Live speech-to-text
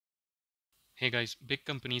Hey guys, big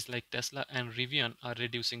companies like Tesla and Rivian are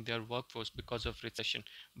reducing their workforce because of recession.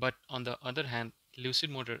 But on the other hand,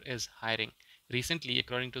 Lucid Motor is hiring. Recently,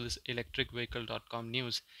 according to this electricvehicle.com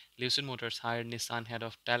news, Lucid Motors hired Nissan head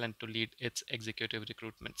of talent to lead its executive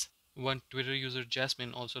recruitments. One Twitter user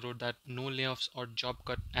Jasmine also wrote that no layoffs or job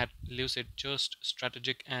cut at Lucid, just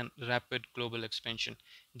strategic and rapid global expansion.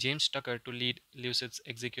 James Tucker to lead Lucid's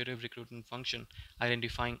executive recruitment function,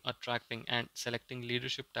 identifying, attracting, and selecting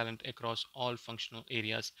leadership talent across all functional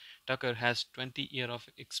areas. Tucker has 20 years of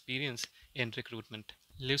experience in recruitment.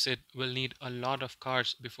 Lucid will need a lot of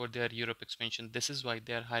cars before their Europe expansion. This is why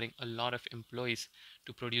they are hiring a lot of employees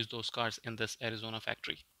to produce those cars in this Arizona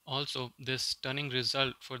factory. Also, this stunning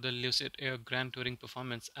result for the Lucid Air Grand Touring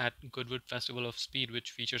performance at Goodwood Festival of Speed,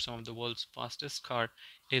 which features some of the world's fastest car,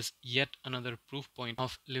 is yet another proof point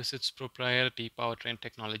of Lucid's proprietary powertrain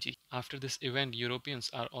technology. After this event, Europeans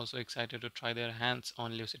are also excited to try their hands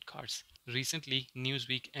on Lucid cars. Recently,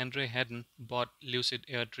 Newsweek Andre Hedden bought Lucid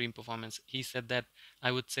Air Dream Performance. He said that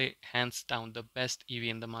I would say hands down the best EV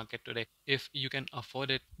in the market today. If you can afford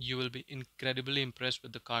it, you will be incredibly impressed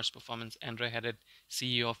with the car's performance, Andre Hedden,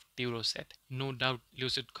 CEO of Turo, said. No doubt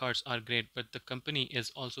Lucid cars are great, but the company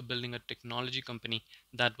is also building a technology company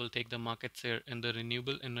that will take the market share in the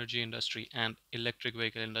renewable energy industry and electric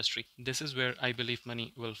vehicle industry. This is where I believe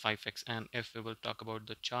money will 5x. And if we will talk about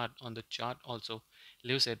the chart, on the chart also,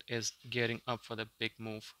 Lucid is gearing up for the big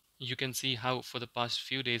move. You can see how for the past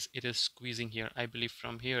few days it is squeezing here. I believe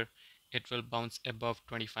from here it will bounce above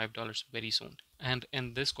 $25 very soon. And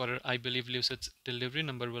in this quarter, I believe Lucid's delivery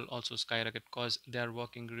number will also skyrocket because they are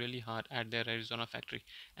working really hard at their Arizona factory,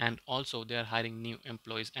 and also they are hiring new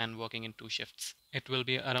employees and working in two shifts. It will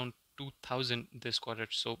be around 2000 this quarter,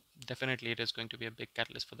 so definitely it is going to be a big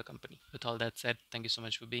catalyst for the company. With all that said, thank you so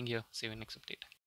much for being here. See you in next update.